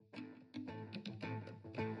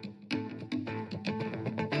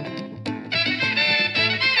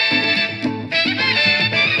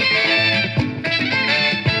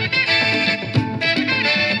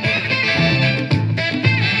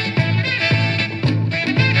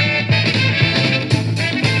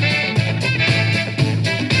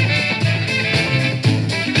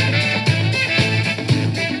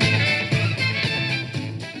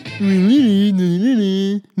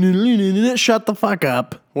Shut the fuck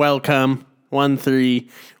up. Welcome.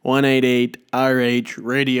 13188 RH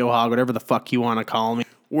Radio Hog, whatever the fuck you want to call me.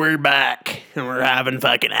 We're back and we're having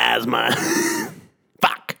fucking asthma.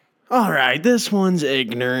 Fuck. Alright, this one's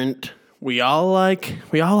ignorant. We all like a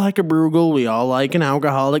Bruegel. We all like an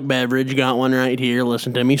alcoholic beverage. Got one right here.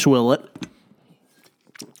 Listen to me swill it.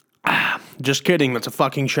 Just kidding. That's a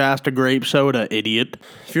fucking Shasta grape soda, idiot.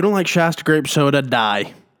 If you don't like Shasta grape soda,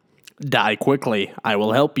 die. Die quickly. I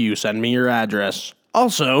will help you. Send me your address.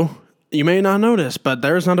 Also, you may not notice, but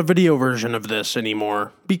there's not a video version of this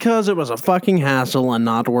anymore. Because it was a fucking hassle and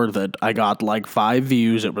not worth it. I got like 5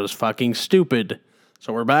 views. It was fucking stupid.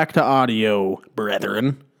 So we're back to audio,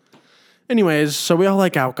 brethren. Anyways, so we all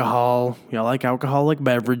like alcohol. We all like alcoholic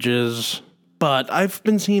beverages. But I've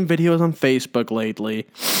been seeing videos on Facebook lately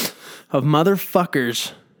of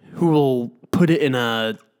motherfuckers who will put it in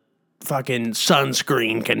a fucking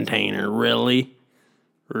sunscreen container. Really?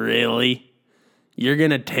 Really? You're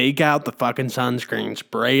gonna take out the fucking sunscreen,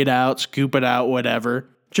 spray it out, scoop it out, whatever,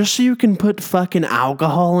 just so you can put fucking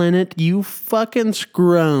alcohol in it? You fucking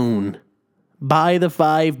scrone. Buy the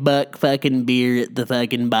 $5 fucking beer at the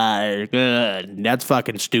fucking bar. Good. That's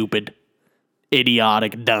fucking stupid.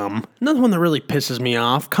 Idiotic dumb. Another one that really pisses me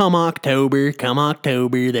off. Come October,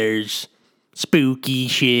 there's spooky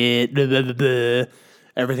shit. Blah, blah, blah, blah.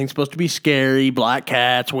 Everything's supposed to be scary. Black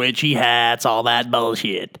cats, witchy hats, all that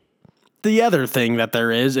bullshit. The other thing that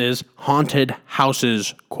there is haunted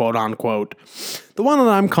houses, quote unquote. The one that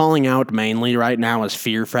I'm calling out mainly right now is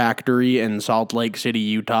Fear Factory in Salt Lake City,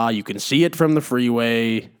 Utah. You can see it from the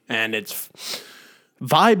freeway, and it's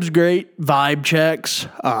vibes great, vibe checks.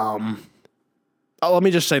 Let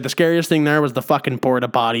me just say, the scariest thing there was the fucking porta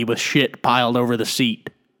potty with shit piled over the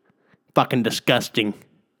seat. Fucking disgusting.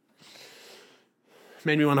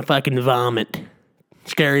 Made me want to fucking vomit.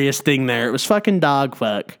 Scariest thing there, it was fucking dog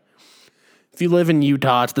fuck. If you live in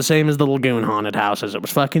Utah, it's the same as the Lagoon haunted houses. It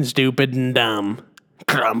was fucking stupid and dumb.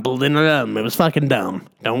 Crumpled and dumb. It was fucking dumb.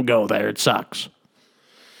 Don't go there. It sucks.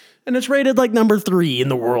 And it's rated like number 3 in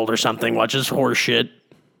the world or something, which is horseshit.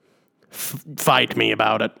 Fight me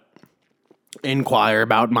about it. Inquire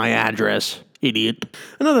about my address, idiot.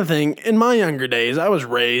 Another thing, in my younger days, I was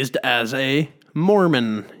raised as a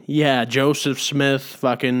Mormon. Yeah, Joseph Smith,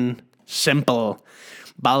 fucking simple.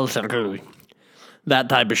 That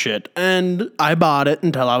type of shit. And I bought it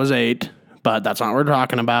until I was 8, but that's not what we're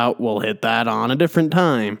talking about. We'll hit that on a different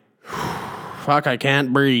time. Fuck, I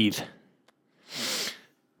can't breathe.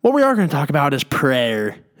 What we are going to talk about is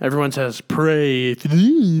prayer. Everyone says, pray,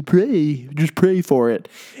 just pray for it.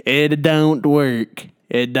 It don't work.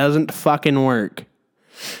 It doesn't fucking work.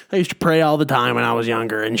 I used to pray all the time when I was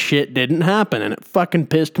younger, and shit didn't happen, and it fucking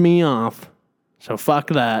pissed me off. So fuck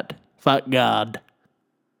that. Fuck God.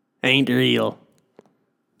 Ain't real.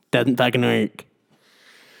 Doesn't fucking work.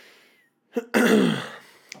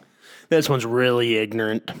 This one's really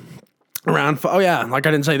ignorant. Oh yeah, like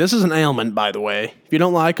I didn't say, this is an ailment, by the way. If you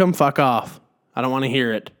don't like them, fuck off. I don't want to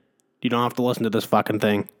hear it. You don't have to listen to this fucking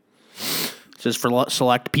thing. It's just for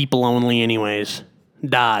select people only anyways.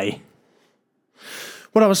 Die.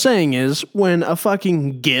 What I was saying is, when a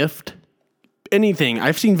fucking gift, anything,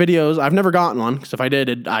 I've seen videos, I've never gotten one, because if I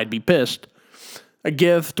did, I'd be pissed. A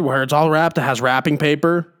gift where it's all wrapped, it has wrapping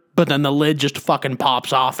paper, but then the lid just fucking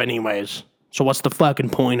pops off anyways. So what's the fucking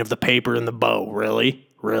point of the paper and the bow? Really?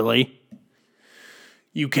 Really?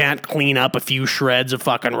 You can't clean up a few shreds of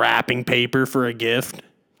fucking wrapping paper for a gift?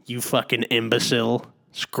 You fucking imbecile.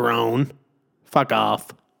 Scrone. Fuck off.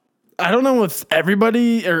 I don't know if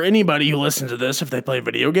everybody or anybody who listens to this, if they play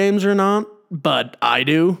video games or not, but I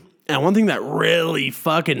do. And one thing that really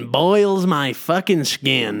fucking boils my fucking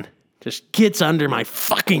skin, just gets under my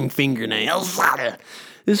fucking fingernails,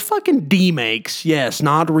 is fucking demakes. Yes,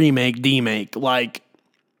 not remake, demake. Like,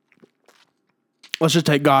 let's just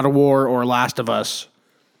take God of War or Last of Us.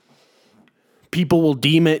 People will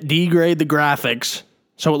degrade the graphics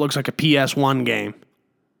so it looks like a PS1 game.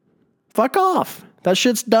 Fuck off. That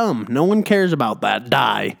shit's dumb. No one cares about that.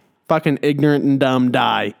 Die. Fucking ignorant and dumb,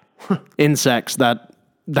 die. Insects that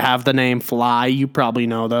have the name fly, you probably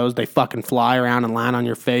know those. They fucking fly around and land on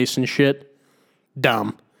your face and shit.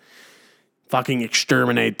 Dumb. Fucking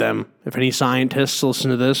exterminate them. If any scientists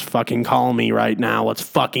listen to this, fucking call me right now. Let's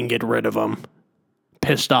fucking get rid of them.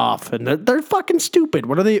 Pissed off. And they're fucking stupid.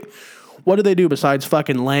 What do they do besides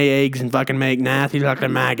fucking lay eggs and fucking make nasty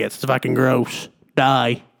fucking maggots? It's fucking gross.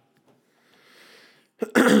 Die.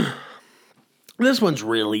 This one's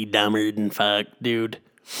really dumber than fuck, dude.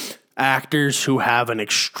 Actors who have an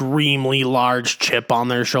extremely large chip on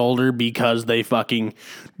their shoulder because they fucking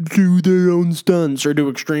do their own stunts or do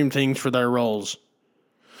extreme things for their roles.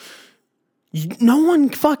 No one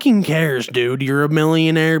fucking cares, dude. You're a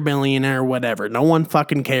millionaire, billionaire, whatever. No one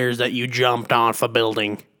fucking cares that you jumped off a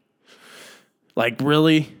building. Like,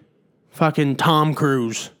 really? Fucking Tom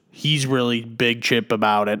Cruise. He's really big chip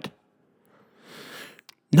about it.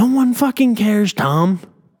 No one fucking cares, Tom.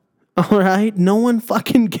 Alright? No one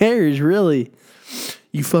fucking cares, really.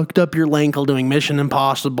 You fucked up your ankle doing Mission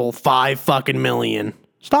Impossible 5 fucking million.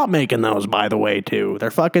 Stop making those, by the way, too.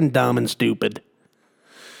 They're fucking dumb and stupid.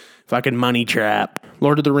 Fucking money trap.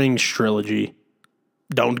 Lord of the Rings trilogy.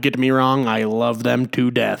 Don't get me wrong, I love them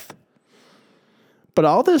to death. But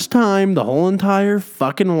all this time, the whole entire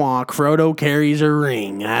fucking walk, Frodo carries a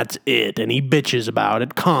ring. That's it. And he bitches about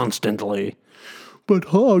it constantly. But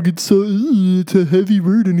Hog, it's a heavy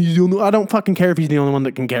burden. He's the only... I don't fucking care if he's the only one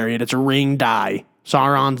that can carry it. It's a ring die.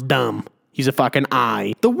 Sauron's dumb. He's a fucking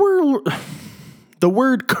eye. The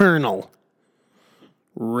word colonel.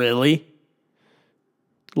 Really?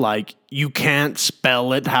 Like, you can't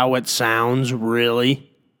spell it how it sounds, really?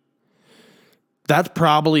 That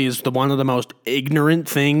probably is one of the most ignorant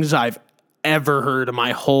things I've ever heard in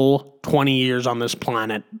my whole 20 years on this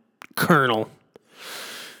planet. Colonel.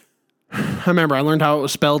 I remember I learned how it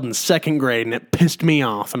was spelled in 2nd grade, and it pissed me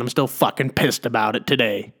off, and I'm still fucking pissed about it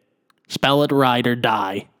today. Spell it right or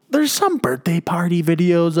die. There's some birthday party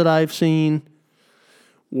videos that I've seen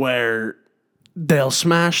where they'll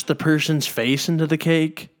smash the person's face into the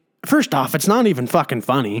cake. First off, it's not even fucking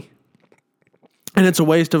funny. And it's a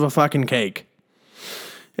waste of a fucking cake.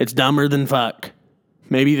 It's dumber than fuck.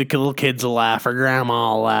 Maybe the little kids will laugh or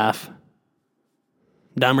grandma will laugh.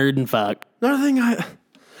 Dumber than fuck. Another thing I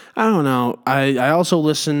don't know. I also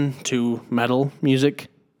listen to metal music.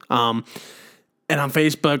 And on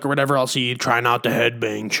Facebook or whatever, I'll see try not to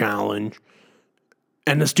headbang challenge.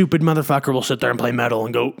 And the stupid motherfucker will sit there and play metal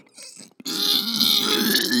and go...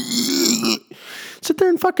 Sit there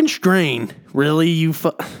and fucking strain. Really, you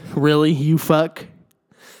fuck?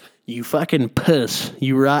 You fucking puss.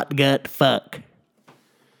 You rot gut fuck.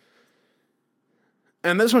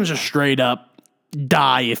 And this one's just straight up,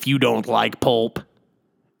 die if you don't like pulp.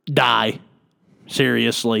 Die.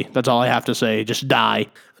 Seriously. That's all I have to say. Just die.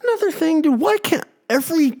 Another thing, dude, why can't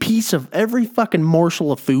every fucking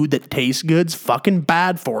morsel of food that tastes good's fucking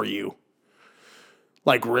bad for you?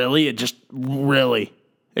 Like, really?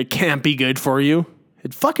 It can't be good for you.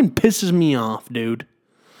 It fucking pisses me off, dude.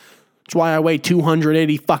 That's why I weigh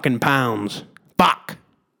 280 fucking pounds. Fuck.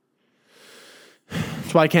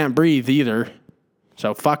 That's why I can't breathe either.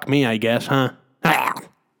 So fuck me, I guess, huh?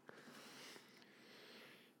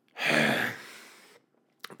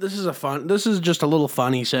 This is just a little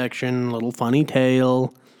funny section, little funny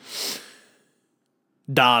tale.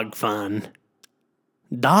 Dog fun.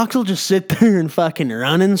 Dogs will just sit there and fucking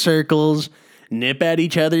run in circles, nip at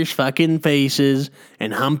each other's fucking faces,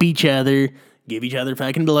 and hump each other, give each other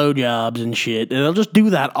fucking blowjobs and shit. And they'll just do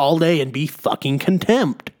that all day and be fucking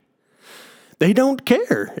contempt. They don't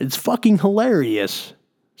care. It's fucking hilarious.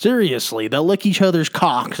 Seriously, they'll lick each other's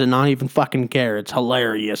cocks and not even fucking care. It's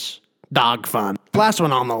hilarious. Dog fun. Last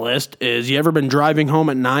one on the list is, you ever been driving home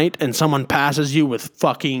at night and someone passes you with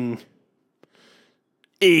fucking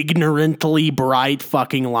ignorantly bright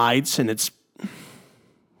fucking lights, and it's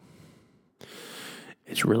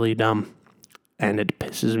really dumb, and it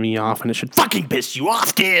pisses me off, and it should fucking piss you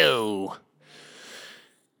off too.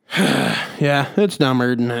 Yeah, it's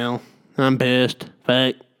dumber than hell. I'm pissed.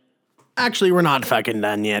 But actually, we're not fucking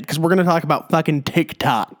done yet, because we're gonna talk about fucking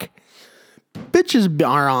TikTok. Bitches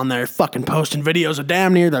are on there fucking posting videos of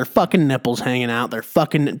damn near their fucking nipples hanging out, their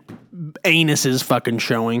fucking anuses fucking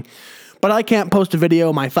showing. But I can't post a video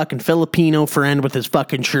of my fucking Filipino friend with his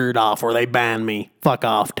fucking shirt off, or they ban me. Fuck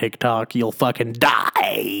off, TikTok. You'll fucking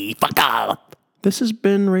die. Fuck off. This has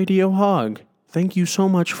been Radio Hog. Thank you so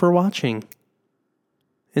much for watching.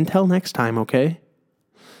 Until next time, okay?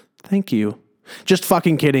 Thank you. Just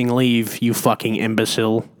fucking kidding. Leave, you fucking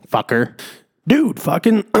imbecile fucker. Dude,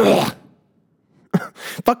 fucking...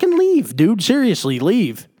 fucking leave, dude. Seriously,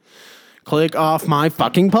 leave. Click off my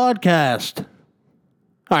fucking podcast.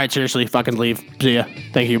 Alright, seriously, fucking leave. See ya.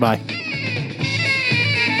 Thank you, bye.